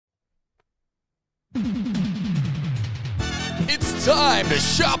Time to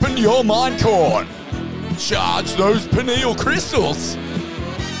sharpen your mind core, charge those pineal crystals,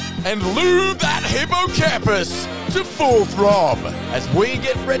 and lube that hippocampus to full throb as we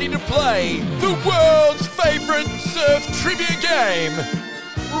get ready to play the world's favorite surf trivia game,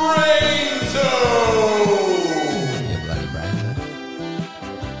 Brainzo! You bloody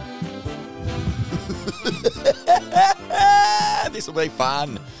Brainzo. This will be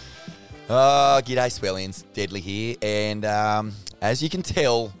fun. Oh, g'day, Swellians. Deadly here. And as you can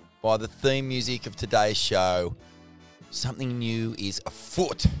tell by the theme music of today's show, something new is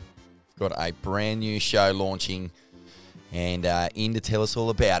afoot. We've got a brand new show launching, and in to tell us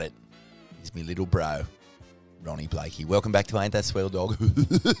all about it is my little bro, Ronnie Blakey. Welcome back to Ain't That Swell, Dog?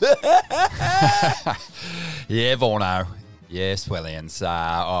 Yeah, Vorno. Yeah, Swellians.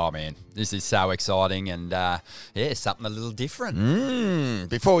 Oh, man, this is so exciting and, yeah, something a little different.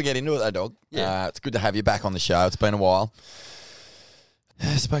 Before we get into it, though, Dog, it's good to have you back on the show. It's been a while.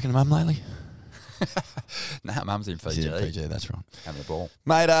 Spoken to Mum lately? Nah, Mum's in Fiji. She's in Fiji, that's right. Having a ball.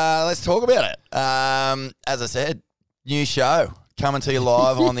 Mate, let's talk about it. As I said, new show coming to you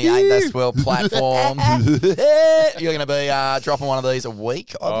live on the Ain't That Swell platform. You're going to be dropping one of these a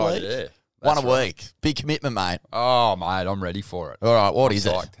week, I believe. Yeah. One a week. Big commitment, mate. Oh, mate, I'm ready for it. All right, what is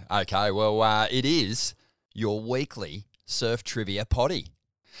it? Okay, well, it is your weekly surf trivia potty.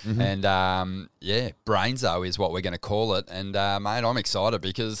 Mm-hmm. And, yeah, Brainzo is what we're going to call it. And, mate, I'm excited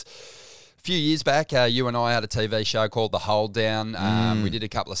because a few years back, you and I had a TV show called The Hold Down. We did a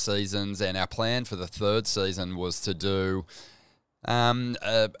couple of seasons, and our plan for the third season was to do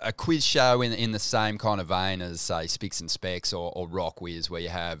a quiz show in the same kind of vein as, say, Spicks and Specs or Rock Whiz, where you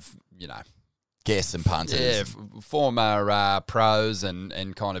have, you know, guests and punters. Yeah, former pros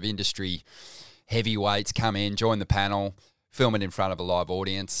and kind of industry heavyweights come in, join the panel, film it in front of a live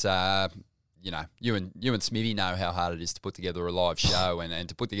audience. You know, you and Smithy know how hard it is to put together a live show, and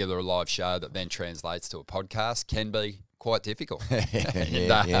to put together a live show that then translates to a podcast can be quite difficult. Yeah,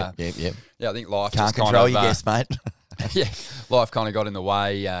 I think life can't just control kind of, your guess, mate. Yeah, life kind of got in the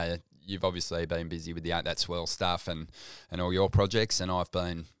way. You've obviously been busy with the Ain't That Swell stuff and all your projects, and I've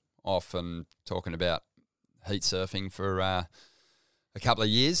been off and talking about heat surfing for a couple of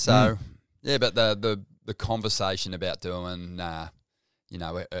years. So, yeah, but the conversation about doing, you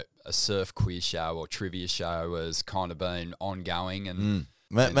know, a surf quiz show or trivia show has kind of been ongoing. And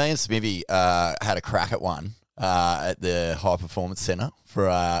me and Smithy had a crack at one at the High Performance Centre for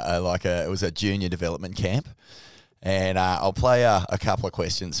it was a junior development camp. And I'll play a couple of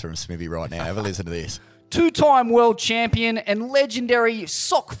questions from Smithy right now. Have a listen to this. Two-time world champion and legendary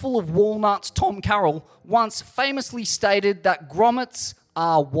sock full of walnuts Tom Carroll once famously stated that grommets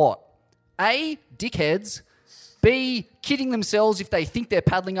are what? A, dickheads. B, kidding themselves if they think they're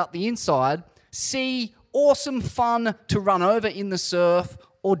paddling up the inside. C, awesome fun to run over in the surf.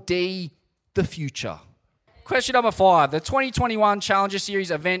 Or D, the future. Question number 5. The 2021 Challenger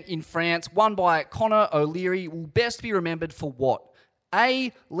Series event in France, won by Conor O'Leary, will best be remembered for what?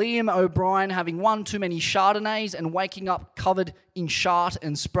 A, Liam O'Brien having one too many Chardonnays and waking up covered in chart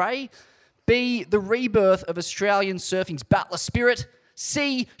and spray. B, the rebirth of Australian surfing's battler spirit.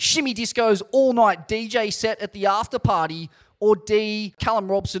 C, Shimmy Disco's all-night DJ set at the after party. Or D, Callum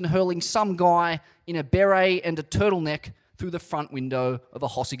Robson hurling some guy in a beret and a turtleneck through the front window of a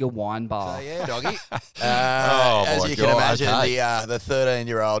Hossiger wine bar. So, yeah, doggy. As you can imagine, okay. the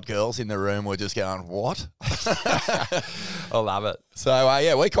 13-year-old girls in the room were just going, what? I love it. So,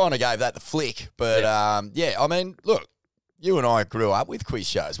 yeah, we kind of gave that the flick. But, yeah, I mean, look, you and I grew up with quiz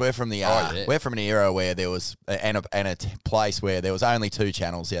shows. We're from the we're from an era where there was a place where there was only two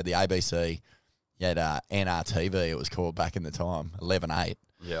channels. You had the ABC, you had NRTV, it was called back in the time, 11/8.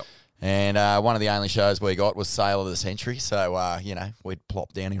 Yep. And one of the only shows we got was Sale of the Century. So, you know, we'd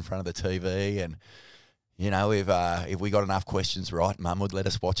plop down in front of the TV and, you know, if we got enough questions right, Mum would let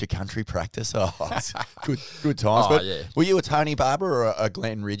us watch a country practice. Oh, it's good times. But were you a Tony Barber or a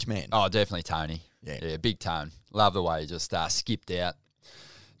Glenn Ridge man? Oh, definitely Tony. Yeah, big Tone. Love the way he just skipped out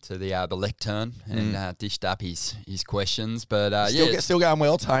to the lectern and dished up his questions. But still going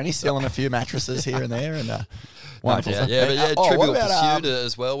well, Tony. Selling a few mattresses here and there, and wonderful. Trivial Pursuit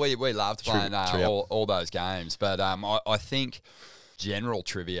as well. We loved playing all those games. But I think general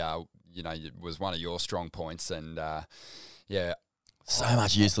trivia, you know, was one of your strong points, and so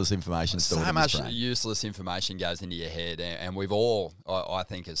much useless information. So much useless information goes into your head, and we've all, I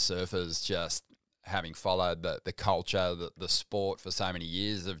think, as surfers, just having followed the culture, the sport for so many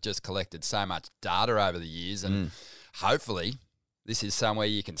years, have just collected so much data over the years, and hopefully this is somewhere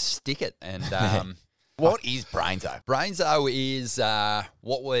you can stick it. And what is Brainzo? Brainzo is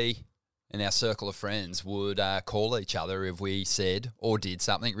what we in our circle of friends would call each other if we said or did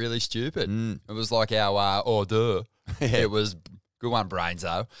something really stupid. It was like our oh duh. It was good one,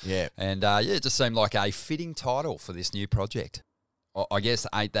 Brainzo. Yeah. And it just seemed like a fitting title for this new project. I guess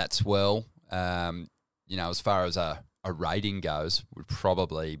Ain't That Swell, as far as a rating goes, would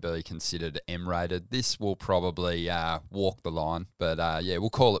probably be considered M-rated. This will probably walk the line, but we'll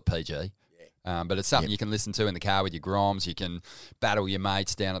call it PG. But it's something you can listen to in the car with your groms. You can battle your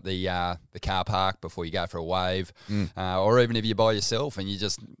mates down at the car park before you go for a wave, or even if you're by yourself and you're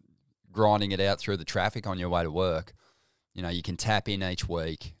just grinding it out through the traffic on your way to work. You can tap in each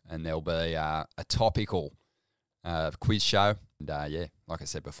week and there'll be a topical quiz show. And like I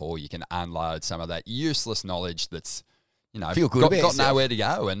said before, you can unload some of that useless knowledge that's feel good about got yourself. Nowhere to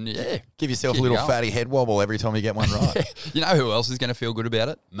go, and give yourself a little fatty head wobble every time you get one right. You know who else is going to feel good about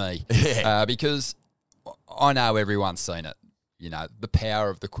it? Me. Because I know everyone's seen it. The power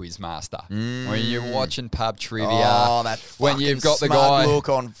of the Quizmaster. When you're watching pub trivia. Oh, that when you've got the smug guy look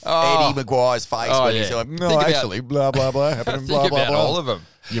on Eddie Maguire's face when he's like, no, Think actually, blah, blah, blah, happening, blah, think blah, about blah. all of them.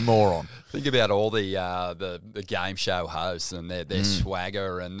 You moron. Think about all the game show hosts and their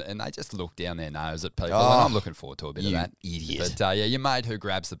swagger, and they just look down their nose at people. And I'm looking forward to a bit of that. Idiot. But your mate who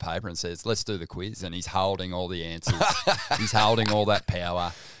grabs the paper and says, let's do the quiz, and he's holding all the answers. He's holding all that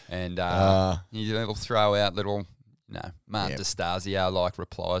power, and he'll throw out little, Martin D'Stasio-like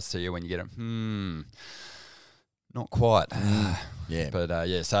replies to you when you get them. Not quite. But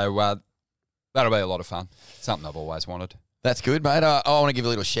so that'll be a lot of fun. Something I've always wanted. That's good, mate. I want to give a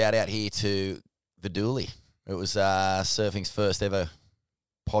little shout out here to the Dually. It was surfing's first ever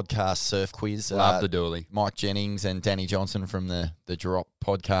podcast surf quiz. Love the Dually. Mike Jennings and Danny Johnson from the Drop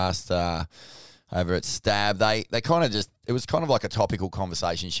podcast over at Stab. They kind of it was kind of like a topical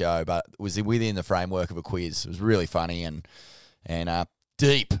conversation show, but it was within the framework of a quiz. It was really funny and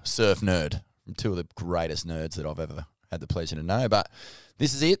deep surf nerd from two of the greatest nerds that I've ever had the pleasure to know. But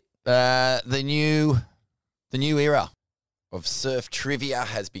this is it. The new era of surf trivia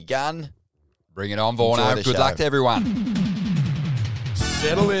has begun. Bring it on, Vorno. Good luck to everyone.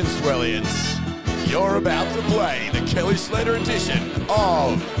 Settle in, Swellians. You're about to play the Kelly Slater edition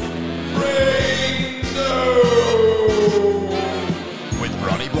of Brainzo with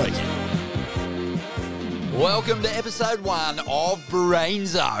Ronnie Blakey. Welcome to episode 1 of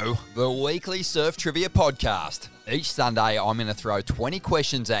Brainzo, the weekly surf trivia podcast. Each Sunday, I'm going to throw 20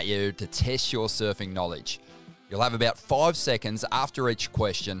 questions at you to test your surfing knowledge. You'll have about 5 seconds after each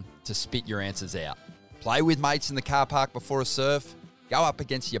question to spit your answers out. Play with mates in the car park before a surf. Go up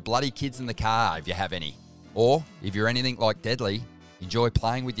against your bloody kids in the car if you have any. Or, if you're anything like Deadly, enjoy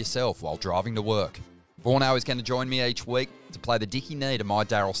playing with yourself while driving to work. Vorno is going to join me each week to play the Dickie Knee to my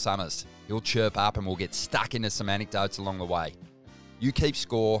Daryl Summers. He'll chirp up and we'll get stuck into some anecdotes along the way. You keep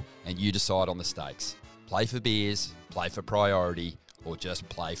score and you decide on the stakes. Play for beers, play for priority, or just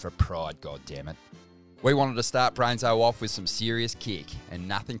play for pride, goddammit. We wanted to start Brainzo off with some serious kick, and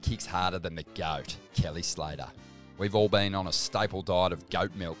nothing kicks harder than the GOAT, Kelly Slater. We've all been on a staple diet of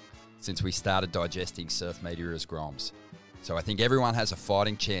goat milk since we started digesting surf media as groms. So I think everyone has a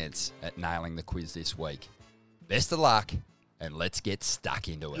fighting chance at nailing the quiz this week. Best of luck, and let's get stuck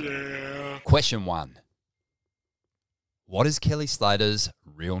into it. Yeah. Question 1. What is Kelly Slater's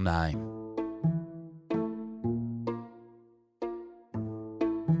real name?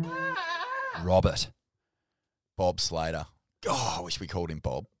 Robert. Bob Slater. Oh, I wish we called him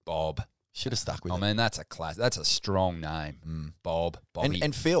Bob. Bob. Should have stuck with him. I mean, that's a class. That's a strong name. Bob. Bobby.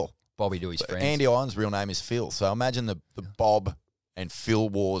 And Phil. Bobby to his friends. Andy Iron's real name is Phil. So imagine the Bob and Phil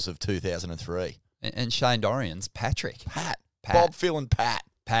wars of 2003. And Shane Dorian's Patrick. Pat. Bob, Phil, and Pat.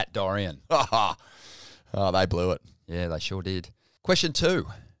 Pat Dorian. Oh, they blew it. Yeah, they sure did. Question 2.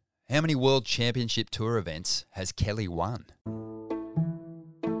 How many World Championship Tour events has Kelly won?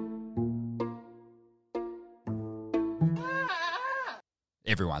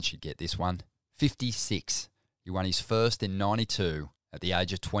 Everyone should get this one. 56. He won his first in 92 at the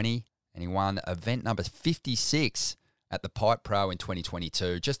age of 20, and he won event number 56 at the Pipe Pro in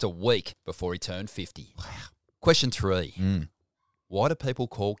 2022, just a week before he turned 50. Wow. Question 3. Why do people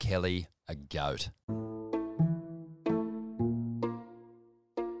call Kelly a goat?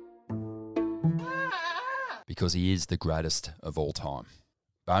 Because he is the greatest of all time.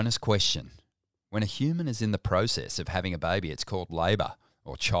 Bonus question. When a human is in the process of having a baby, it's called labour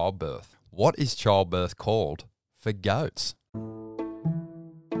or childbirth. What is childbirth called for goats?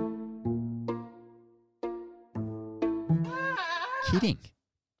 Kidding.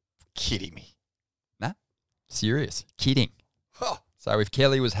 Kidding me. Nah, serious. Kidding. Huh. So if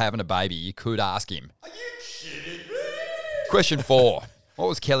Kelly was having a baby, you could ask him. Are you kidding me? Question 4. What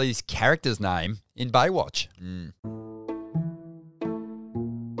was Kelly's character's name in Baywatch?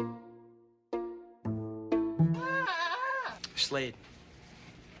 Slade.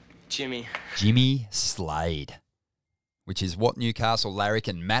 Jimmy Slade, which is what Newcastle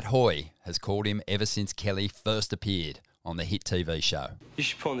larrikin Matt Hoy has called him ever since Kelly first appeared on the hit TV show. You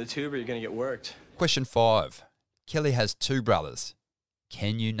should pull in the tube or you're going to get worked. Question 5. Kelly has 2 brothers.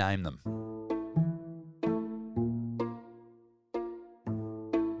 Can you name them?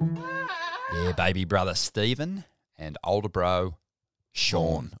 Yeah, baby brother Stephen and older bro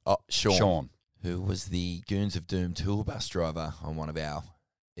Sean. Sean. Who was the Goons of Doom tour bus driver on one of our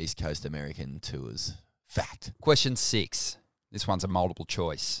East Coast American tours. Fact. Question 6. This one's a multiple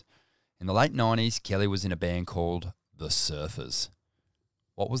choice. In the late 90s, Kelly was in a band called The Surfers.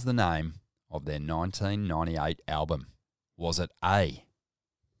 What was the name of their 1998 album? Was it A,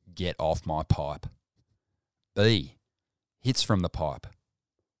 Get Off My Pipe, B, Hits from the Pipe,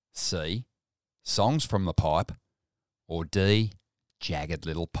 C, Songs from the Pipe, or D, Jagged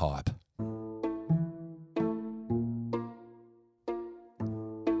Little Pipe?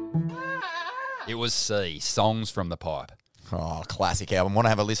 It was C, Songs from the Pipe. Oh, classic album. Want to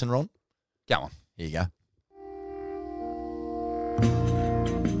have a listen, Ron? Go on. Here you go.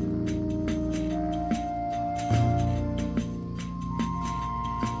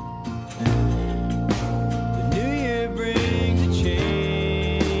 The new year brings a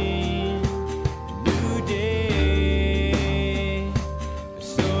change, a new day,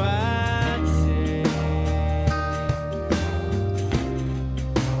 so I'd say.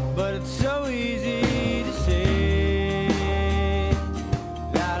 But it's so easy to say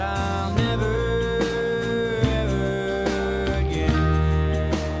that I'll never, ever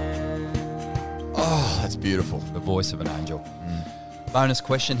again. Oh, that's beautiful. The voice of an angel. Bonus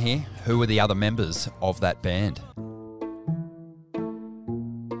question here. Who were the other members of that band?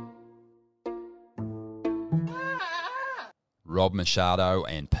 Rob Machado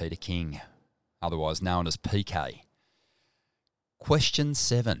and Peter King, otherwise known as PK. Question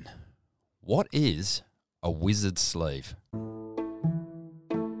 7. What is a wizard sleeve?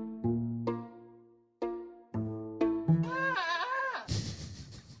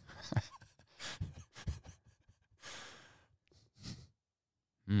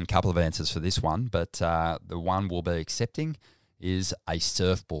 A couple of answers for this one, but the one we'll be accepting is a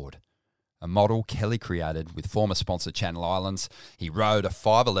surfboard. A model Kelly created with former sponsor Channel Islands. He rode a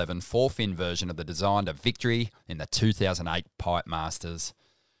 511 4-fin version of the design to victory in the 2008 Pipe Masters.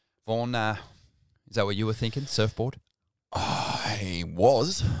 Vaughan, is that what you were thinking, surfboard? I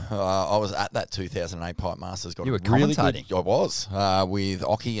was. I was at that 2008 Pipe Masters. You were really commentating. good, I was, with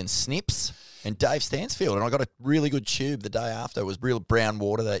Ockie and Snips and Dave Stansfield. And I got a really good tube the day after. It was real brown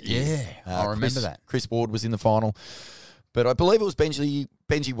water that year. Yeah, I remember that. Chris Ward was in the final. But I believe it was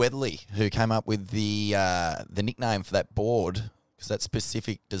Benji Weatherly who came up with the nickname for that board, because that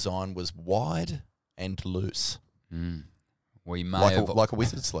specific design was wide and loose. We may Like a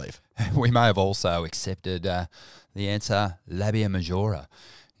wizard sleeve. We may have also accepted the answer labia majora,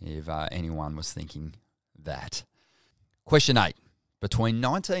 if anyone was thinking that. Question 8. Between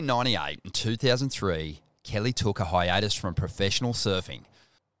 1998 and 2003, Kelly took a hiatus from professional surfing.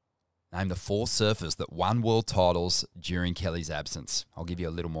 Name the 4 surfers that won world titles during Kelly's absence. I'll give you a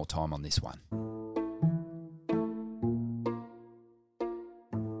little more time on this one.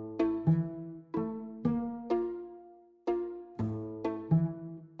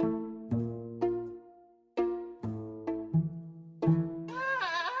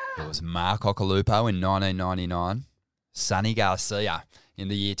 It was Mark Occhilupo in 1999, Sonny Garcia in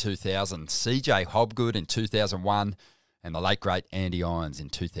the year 2000, CJ Hobgood in 2001, and the late, great Andy Irons in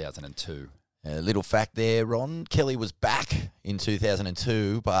 2002. A little fact there, Ron. Kelly was back in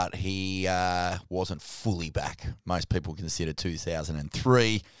 2002, but he wasn't fully back. Most people consider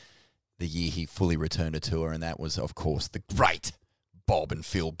 2003 the year he fully returned to tour, and that was, of course, the great Bob and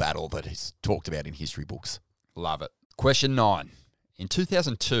Phil battle that is talked about in history books. Love it. Question 9. In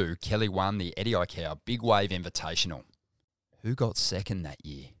 2002, Kelly won the Eddie Aikau Big Wave Invitational. Who got second that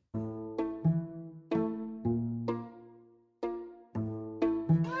year?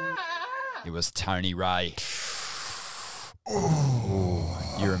 It was Tony Ray. Ooh.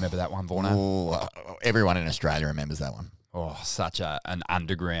 You remember that one, Vorno? Oh, everyone in Australia remembers that one. Oh, such an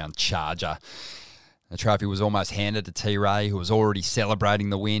underground charger. The trophy was almost handed to T-Ray, who was already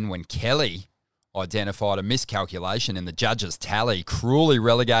celebrating the win when Kelly identified a miscalculation in the judges' tally, cruelly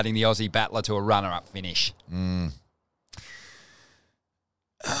relegating the Aussie battler to a runner-up finish.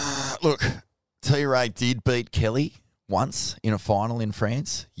 Look, T-Ray did beat Kelly once in a final in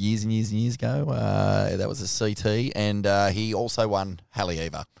France years and years and years ago. That was a CT, and he also won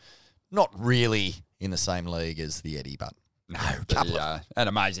Halle-Ever. Not really in the same league as the Eddie, but No, but an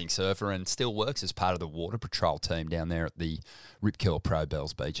amazing surfer and still works as part of the water patrol team down there at the Rip Curl Pro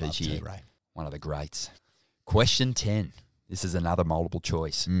Bells Beach each year. Ray. One of the greats. Question 10. This is another multiple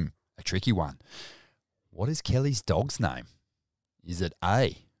choice. A tricky one. What is Kelly's dog's name? Is it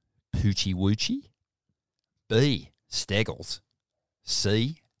A, Poochie Woochie, B, Steggles,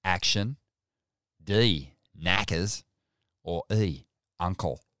 C, Action, D, Knackers, or E,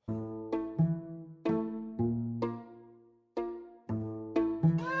 Uncle?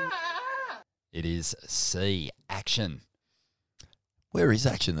 It is C, Action. Where is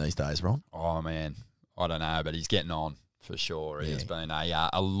Action these days, Ron? Oh, man. I don't know, but he's getting on for sure. He has been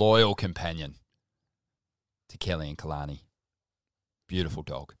a loyal companion to Kelly and Kalani. Beautiful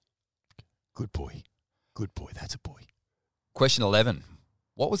dog. Good boy. Good boy. That's a boy. Question 11.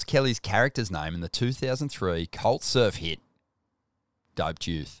 What was Kelly's character's name in the 2003 cult surf hit, Doped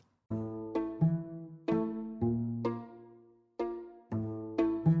Youth?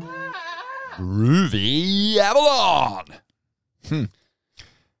 Groovy Avalon.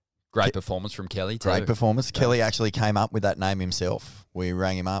 Great performance from Kelly too. Great performance. Kelly actually came up with that name himself. We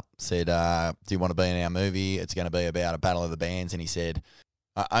rang him up, said, do you want to be in our movie? It's going to be about a battle of the bands. And he said,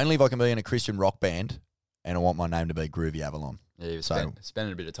 only if I can be in a Christian rock band, and I want my name to be Groovy Avalon. Yeah, he was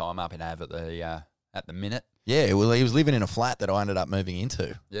spending a bit of time up in Av at the minute. Yeah, well, he was living in a flat that I ended up moving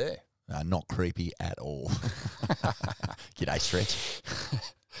into. Yeah. Not creepy at all. G'day, Stretch.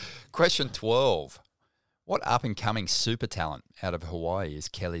 Question 12. What up-and-coming super talent out of Hawaii is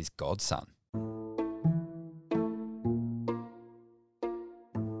Kelly's godson?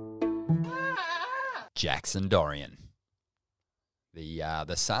 Jackson Dorian.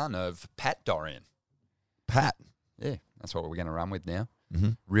 The son of Pat Dorian. Pat. Yeah, that's what we're going to run with now.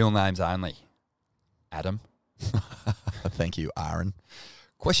 Mm-hmm. Real names only. Adam. Thank you, Aaron.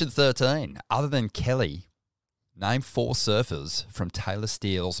 Question 13. Other than Kelly, name 4 surfers from Taylor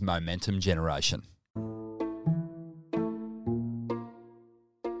Steele's Momentum generation.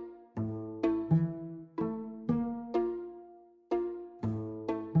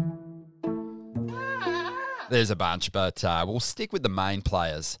 There's a bunch, but we'll stick with the main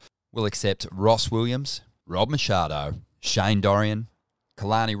players. We'll accept Ross Williams, Rob Machado, Shane Dorian,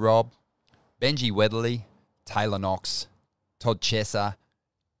 Kalani Robb, Benji Weatherly, Taylor Knox, Todd Chesser,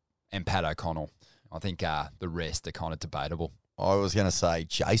 and Pat O'Connell. I think the rest are kind of debatable. I was going to say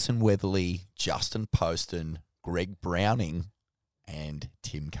Jason Weatherly, Justin Poston, Greg Browning, and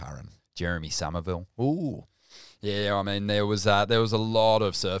Tim Curran. Jeremy Somerville. Ooh. Yeah, I mean, there was a lot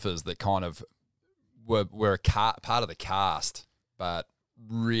of surfers that kind of were part of the cast, but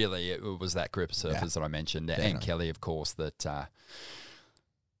really it was that group of surfers that I mentioned, and Kelly, of course, that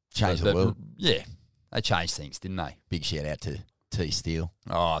changed the world. Yeah, they changed things, didn't they? Big shout out to T. Steele.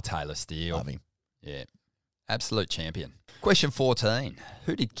 Oh, Taylor Steele. Love him. Yeah, absolute champion. Question 14.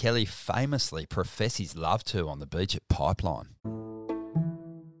 Who did Kelly famously profess his love to on the beach at Pipeline?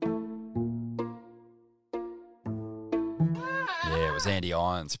 Yeah, it was Andy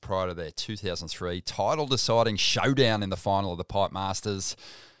Irons prior to their 2003 title-deciding showdown in the final of the Pipe Masters.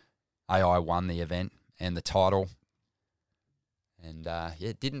 AI won the event and the title. And,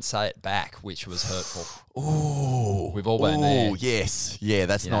 didn't say it back, which was hurtful. Ooh. We've all been there. Oh, yes. Yeah,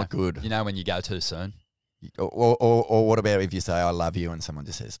 that's not good. You know when you go too soon? Or what about if you say, I love you, and someone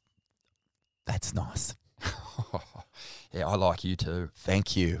just says, that's nice. Yeah, I like you too.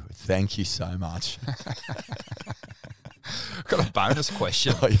 Thank you. Thank you so much. Got a bonus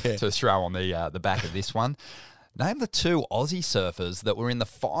question to throw on the back of this one. Name the 2 Aussie surfers that were in the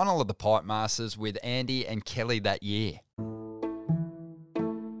final of the Pipe Masters with Andy and Kelly that year.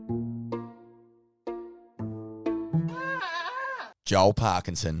 Joel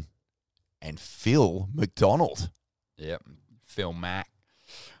Parkinson and Phil McDonald. Yep, Phil Mack.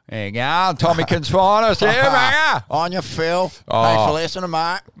 There you go, Tommy Conspinas here, mate. On you, Phil. Oh. Thanks for listening,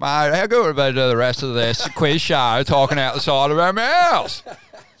 mate. Mate, how good would it be to do the rest of this quiz show talking out the side of our mouths?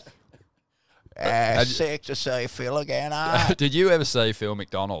 Sick to see Phil again, eh? Did you ever see Phil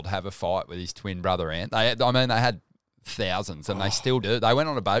McDonald have a fight with his twin brother Ant? They had thousands, and they still do. They went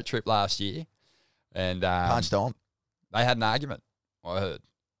on a boat trip last year, and Punched on. they had an argument, I heard.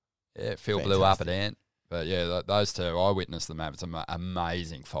 Yeah, Phil blew up at Ant. But yeah, those 2, I witnessed them have some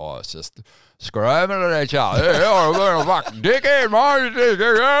amazing fights, just screaming at each other. Hey, you're a fucking dickhead,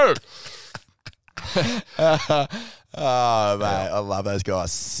 man. Oh, mate, I love those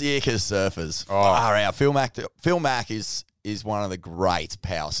guys. Sick as surfers. Far out. Phil Mack is is one of the great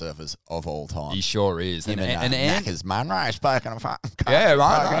power surfers of all time. He sure is. Him And and Ant, Macca's Munro spoken of fucking yeah,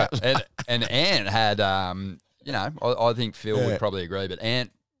 right. country. And Ant had, I think Phil would probably agree, but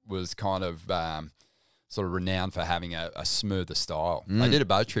Ant was kind of sort of renowned for having a smoother style. They did a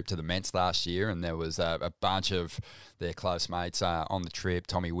boat trip to the Ments last year, and there was a bunch of their close mates on the trip.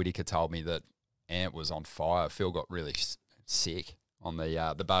 Tommy Whitaker told me that Ant was on fire. Phil got really sick on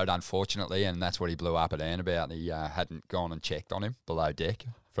the boat, unfortunately, and that's what he blew up at Ant about. He hadn't gone and checked on him below deck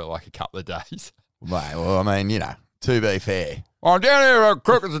for like a couple of days. Mate, well, I mean, to be fair. I'm down here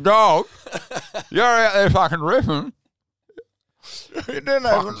crook as a dog. You're out there fucking ripping. You didn't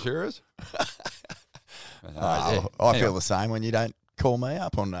Fucking serious? I feel the same when you don't call me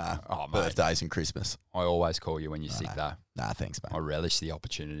up on mate. birthdays and Christmas. I always call you when you're sick, though. Nah, thanks, mate. I relish the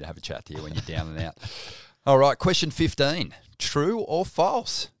opportunity to have a chat to you when you're down and out. All right, question 15. True or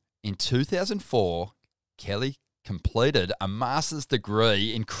false? In 2004, Kelly completed a master's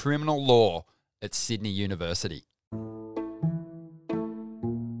degree in criminal law at Sydney University.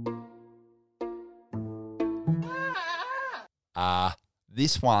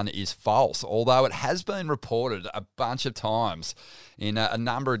 This one is false, although it has been reported a bunch of times in a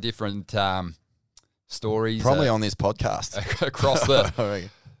number of different stories. Probably on this podcast. Across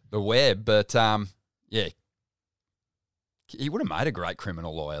the web. But, yeah, he would have made a great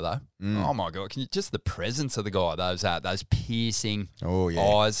criminal lawyer, though. Oh, my God. Just the presence of the guy, those piercing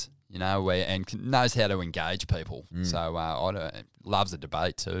eyes, and knows how to engage people. So loves a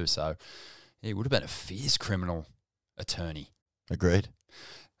debate too. So he would have been a fierce criminal attorney. Agreed.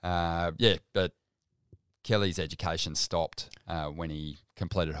 But Kelly's education stopped when he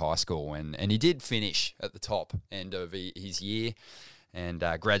completed high school, and he did finish at the top end of his year and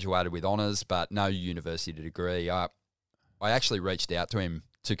graduated with honours, but no university degree. I actually reached out to him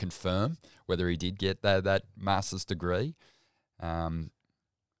to confirm whether he did get that master's degree.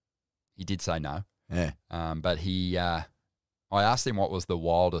 He did say no. Yeah. But I asked him what was the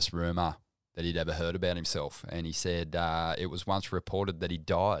wildest rumour that he'd ever heard about himself, and he said it was once reported that he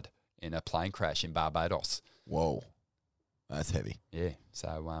died in a plane crash in Barbados. Whoa. That's heavy. Yeah,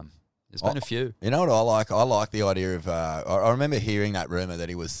 so there's been a few. You know what I like? I like the idea of I remember hearing that rumour that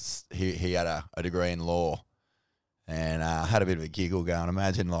he had a degree in law, and had a bit of a giggle going,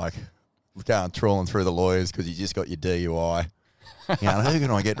 imagine like going trawling through the lawyers because you just got your DUI. Who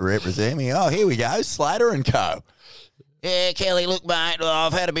can I get to represent me? Oh, here we go, Slater and Co. Yeah, Kelly, look, mate,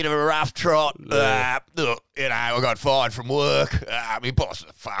 I've had a bit of a rough trot. Look, I got fired from work. My boss is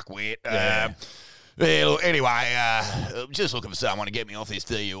a fuckwit. Look, anyway, I'm just looking for someone to get me off this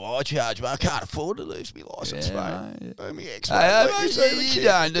DUI charge, but I can't afford to lose my licence, mate. My ex-mate, You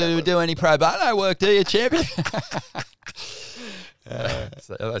don't do any pro bono work, do you, champion?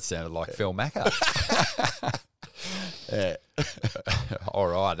 So that sounded like Phil Macker. Yeah. All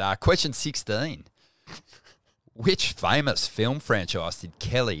right, question 16. Which famous film franchise did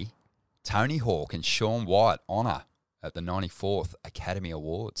Kelly, Tony Hawk, and Shaun White honour at the 94th Academy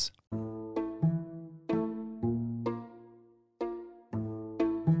Awards?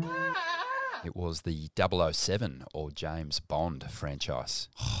 It was the 007 or James Bond franchise.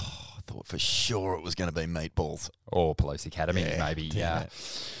 I thought for sure it was going to be Meatballs. Or Police Academy, maybe. Yeah.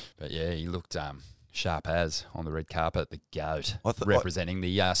 But yeah, he looked sharp as on the red carpet, the GOAT, I representing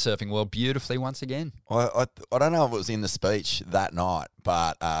the surfing world beautifully once again. I don't know if it was in the speech that night,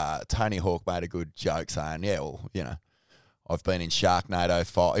 but Tony Hawk made a good joke saying, I've been in Sharknado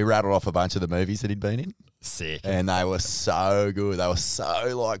 5. He rattled off a bunch of the movies that he'd been in. Sick. And they were so good. They were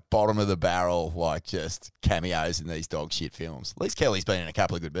so, like, bottom of the barrel, like, just cameos in these dog shit films. At least Kelly's been in a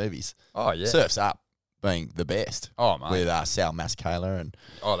couple of good movies. Oh, yeah. Surf's Up being the best. Oh, mate. With Sal Mascala and...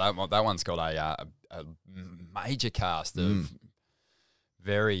 Oh, that one's got a major cast of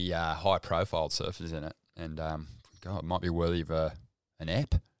very high-profile surfers in it. And, God, it might be worthy of an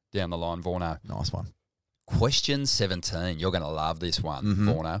ep down the line, Vorno. Nice one. Question 17. You're going to love this one,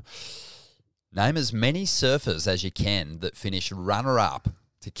 Vorno. Name as many surfers as you can that finish runner-up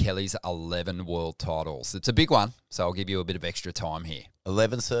to Kelly's 11 world titles. It's a big one, so I'll give you a bit of extra time here.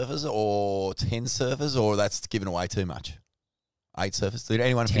 11 surfers or 10 surfers, or that's giving away too much? 8 surfers? Did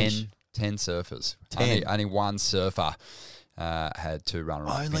anyone finish? 10 surfers. 10. Only one surfer had 2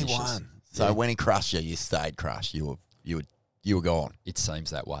 runner-up Only finishes. one. So when he crushed you, you stayed crushed. You were gone. It seems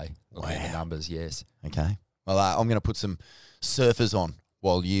that way. Looking at the numbers, yes. Okay. Well, I'm going to put some surfers on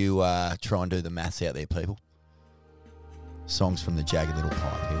while you try and do the maths out there, people. Songs from the Jagged Little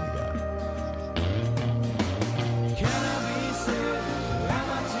Pipe. Here we go.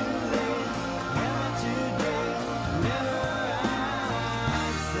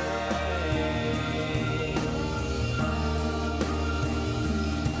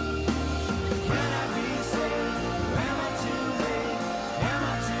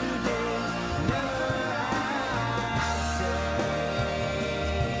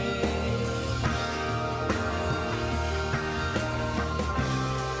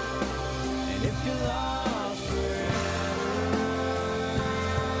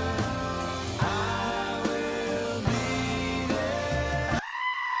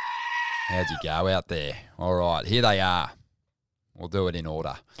 How'd you go out there? All right, here they are. We'll do it in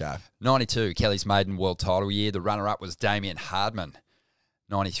order. Go. 92, Kelly's maiden world title year. The runner-up was Damien Hardman.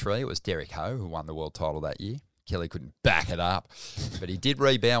 93, it was Derek Ho who won the world title that year. Kelly couldn't back it up, but he did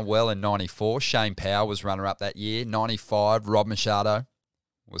rebound well in 94. Shane Power was runner-up that year. 95, Rob Machado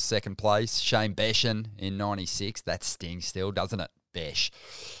was second place. Shane Beshan in 96. That stings still, doesn't it? Besh.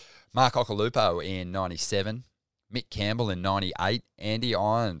 Mark Occhilupo in 97. Mick Campbell in 98. Andy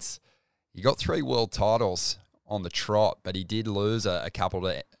Irons. He got 3 world titles on the trot, but he did lose a couple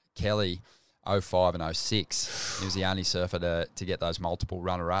to Kelly, 05 and 06. He was the only surfer to get those multiple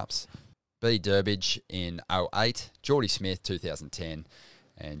runner-ups. B. Durbidge in 08. Geordie Smith, 2010.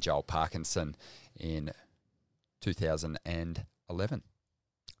 And Joel Parkinson in 2011.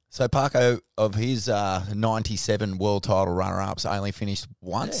 So Parko, of his 97 world title runner-ups, only finished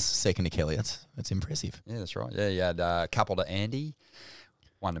once, second to Kelly. That's impressive. Yeah, that's right. Yeah, you had a couple to Andy,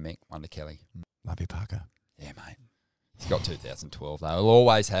 one to Mick, one to Kelly. Love you, Parko. Yeah, mate. He's got 2012, though. He'll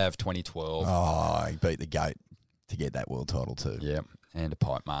always have 2012. Oh, he beat the GOAT to get that world title too. Yeah, and a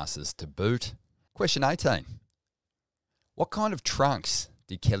Pipe Masters to boot. Question 18. What kind of trunks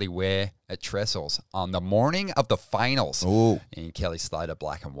did Kelly wear at Trestles on the morning of the finals in Kelly Slater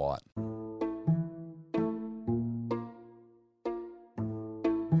black and white?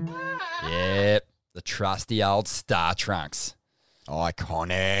 Yep, the trusty old Star Trunks.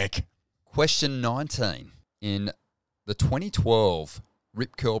 Iconic. Question 19. In the 2012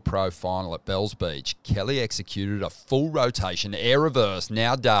 Rip Curl Pro final at Bells Beach, Kelly executed a full rotation air reverse,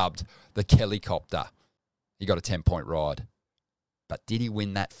 now dubbed the Kellycopter. He got a 10-point ride. But did he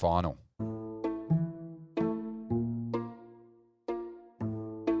win that final?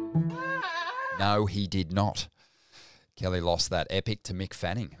 No, he did not. Kelly lost that epic to Mick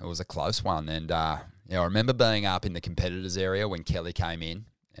Fanning. It was a close one. And I remember being up in the competitors area when Kelly came in,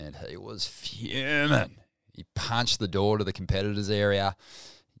 and he was fuming. He punched the door to the competitors area.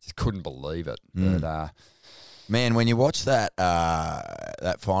 He just couldn't believe it. But man, when you watch that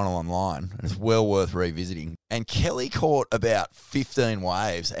that final online, it's well worth revisiting. And Kelly caught about 15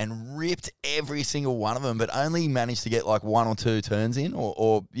 waves and ripped every single one of them, but only managed to get like 1 or 2 turns in,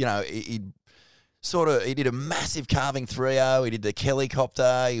 or he did a massive carving 3-0. He did the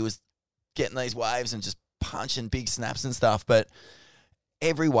Kellycopter. He was getting these waves and just punching big snaps and stuff, but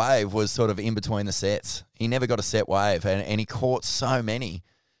every wave was sort of in between the sets. He never got a set wave, and he caught so many.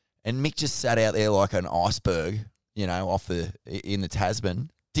 And Mick just sat out there like an iceberg, in the Tasman.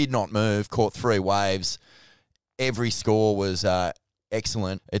 Did not move, caught 3 waves. Every score was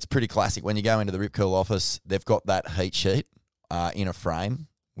excellent. It's pretty classic. When you go into the Rip Curl office, they've got that heat sheet in a frame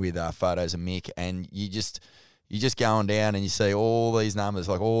with photos of Mick, and you just going down and you see all these numbers,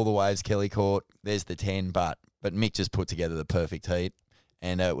 like all the waves Kelly caught. There's the 10, but Mick just put together the perfect heat.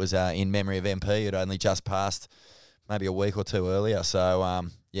 And it was in memory of MP. It only just passed maybe a week or 2 earlier. So,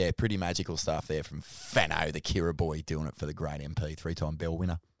 pretty magical stuff there from Fano, the Kira boy, doing it for the great MP, 3-time Bell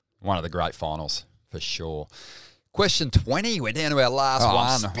winner. one of the great finals, for sure. Question 20. We're down to our last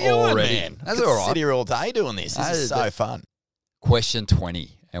one spewing, already. Man. That's I could all right. sit here all day doing this. This is so fun. Question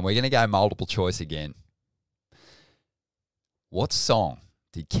 20. And we're going to go multiple choice again. What song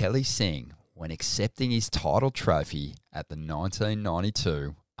did Kelly sing when accepting his title trophy at the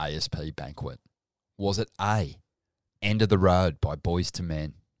 1992 ASP banquet? Was it A, End of the Road by Boys to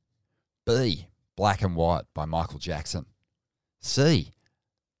Men, B, Black and White by Michael Jackson, C,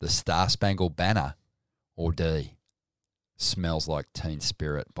 The Star Spangled Banner, or D, Smells Like Teen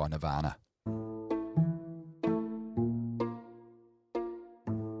Spirit by Nirvana?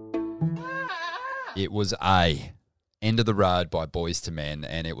 It was A, End of the Road by Boys to Men,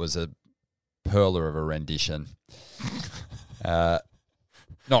 and it was a perler of a rendition.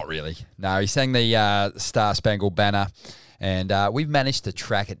 Not really. No, he sang the Star Spangled Banner, and we've managed to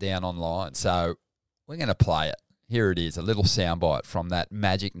track it down online. So we're going to play it. Here it is, a little soundbite from that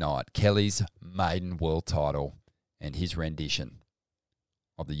magic night, Kelly's maiden world title and his rendition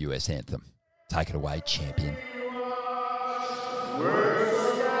of the US anthem. Take it away, champion.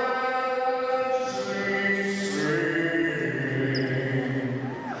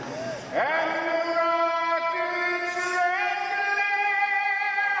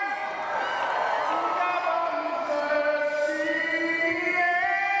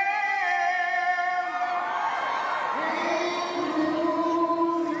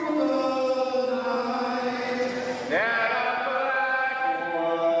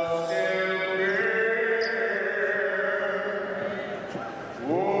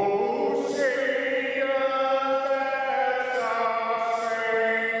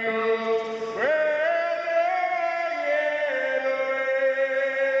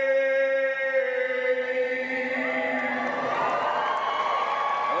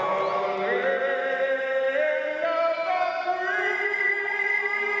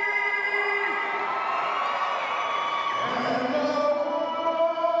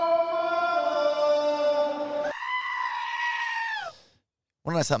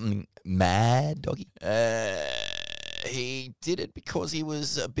 to know something mad, doggy? He did it because he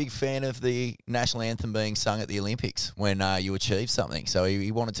was a big fan of the national anthem being sung at the Olympics when you achieve something. So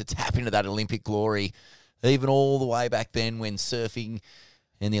he wanted to tap into that Olympic glory, even all the way back then when surfing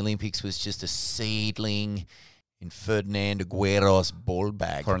in the Olympics was just a seedling in Ferdinand Aguero's ball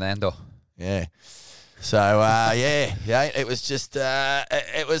bag. Fernando. Yeah. So it was just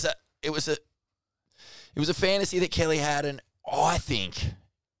it was a fantasy that Kelly had, and I think,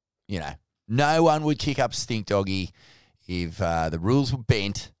 no one would kick up stink doggy if the rules were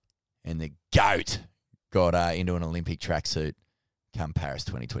bent and the GOAT got into an Olympic tracksuit come Paris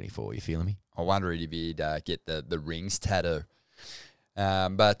 2024. You feeling me? I wonder if he'd get the rings tattoo.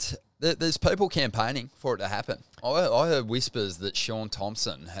 But there's people campaigning for it to happen. I heard whispers that Sean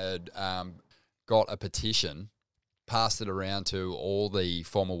Thompson had got a petition, passed it around to all the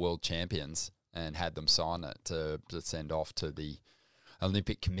former world champions and had them sign it to send off to the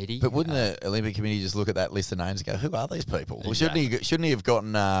Olympic Committee. But wouldn't the Olympic Committee just look at that list of names and go, who are these people? Well, shouldn't he have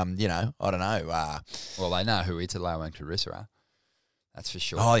gotten, I don't know. Well, they know who Italo and Clarissa are. That's for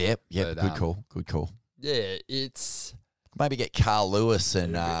sure. Oh, yep. But, Good call. Yeah, it's... Maybe get Carl Lewis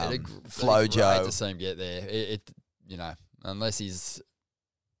and Flojo. Great to see him get there. Unless he's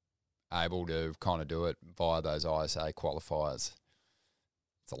able to kind of do it via those ISA qualifiers,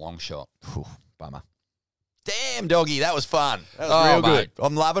 it's a long shot. Whew, bummer. Damn, doggy, that was fun. That was real mate. good.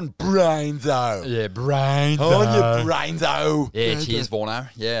 I'm loving Brainzo. Yeah, Brainzo. On your Brainzo. Yeah, cheers, Vorno.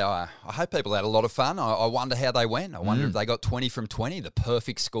 Yeah, I hope people had a lot of fun. I wonder how they went. I wonder if they got 20 from 20, the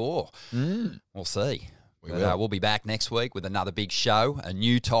perfect score. We'll see. We'll be back next week with another big show, a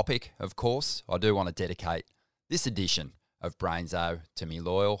new topic, of course. I do want to dedicate this edition of Brainzo to me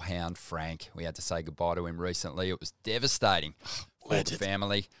loyal hound, Frank. We had to say goodbye to him recently. It was devastating for the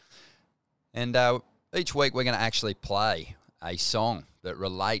family. And each week we're going to actually play a song that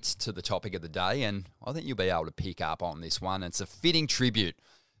relates to the topic of the day, and I think you'll be able to pick up on this one. It's a fitting tribute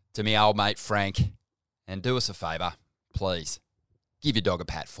to me old mate Frank. And do us a favour, please. Give your dog a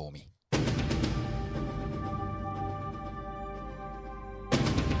pat for me.